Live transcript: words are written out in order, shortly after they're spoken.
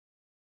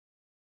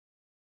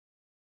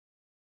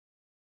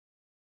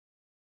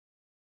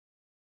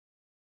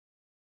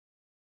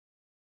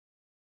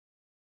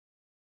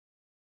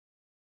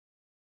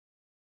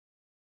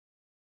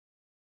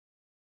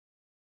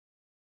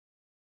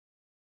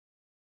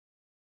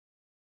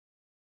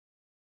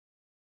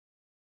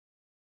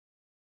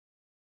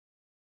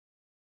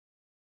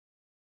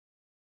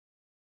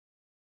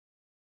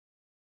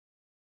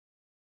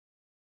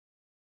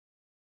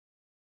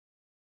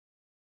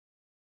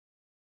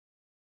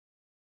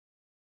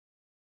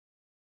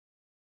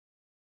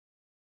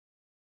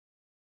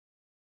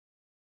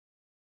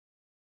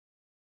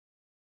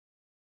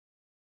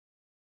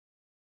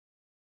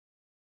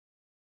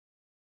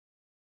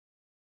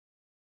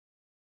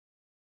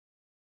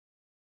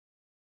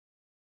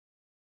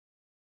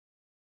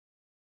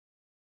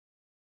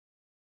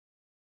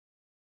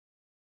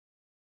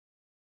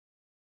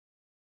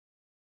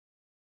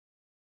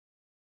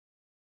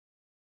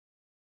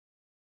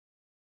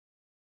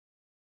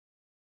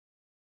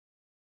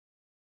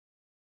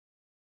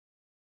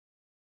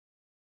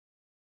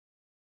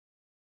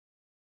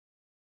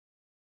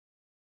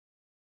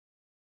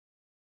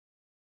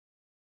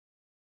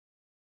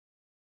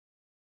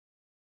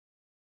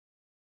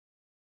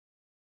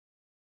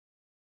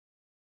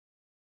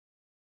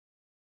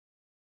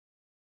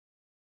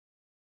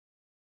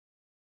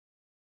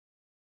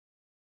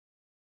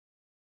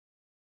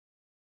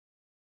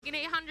An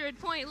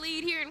 800-point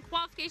lead here in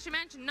qualification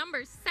match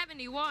number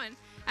 71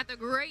 at the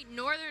Great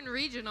Northern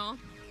Regional.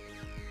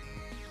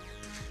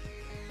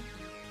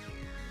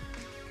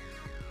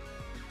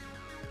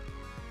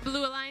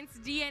 Blue Alliance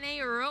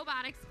DNA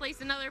Robotics place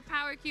another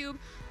power cube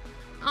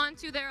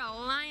onto their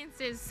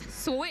Alliance's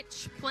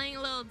switch, playing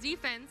a little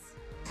defense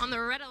on the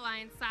Red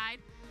Alliance side.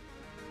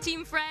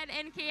 Team Fred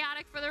and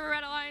Chaotic for the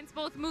Red Alliance,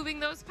 both moving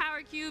those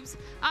power cubes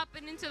up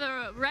and into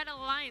the Red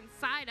Alliance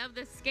side of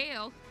the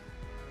scale.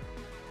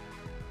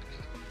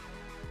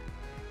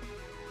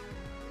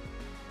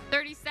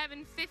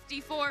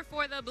 37-54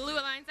 for the Blue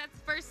Alliance. That's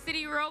First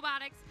City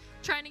Robotics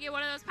trying to get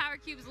one of those power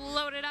cubes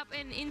loaded up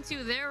and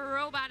into their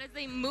robot as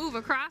they move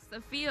across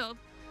the field.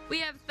 We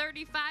have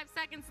 35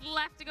 seconds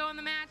left to go in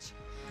the match.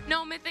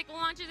 No Mythic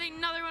launches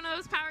another one of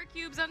those power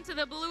cubes onto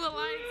the Blue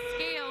Alliance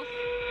scale.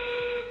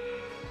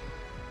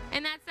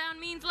 And that sound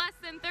means less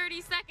than 30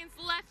 seconds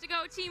left to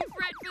go. Team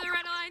Fred for the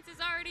Red Alliance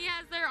already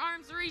has their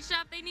arms reached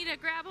up. They need to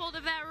grab hold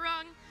of that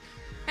rung.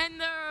 And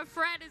the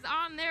Fred is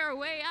on their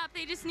way up.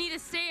 They just need to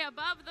stay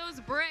above those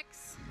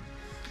bricks.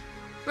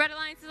 Red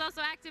Alliance has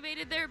also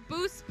activated their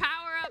boost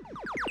power-up.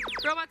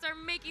 Robots are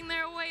making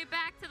their way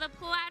back to the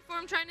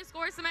platform, trying to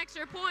score some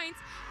extra points.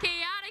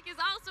 Chaotic is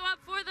also up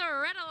for the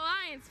Red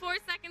Alliance. 4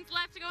 seconds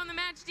left to go in the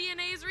match.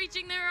 DNA is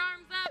reaching their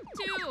arms up.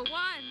 2, 1.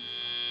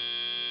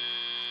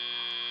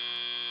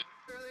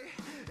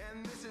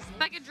 If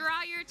I could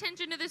draw your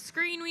attention to the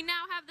screen, we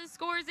now have the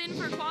scores in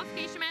for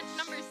qualification match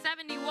number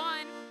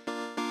 71.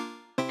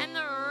 And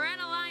the Red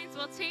Alliance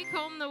will take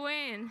home the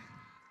win.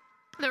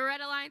 The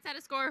Red Alliance had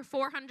a score of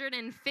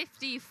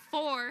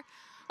 454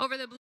 over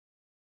the Blue.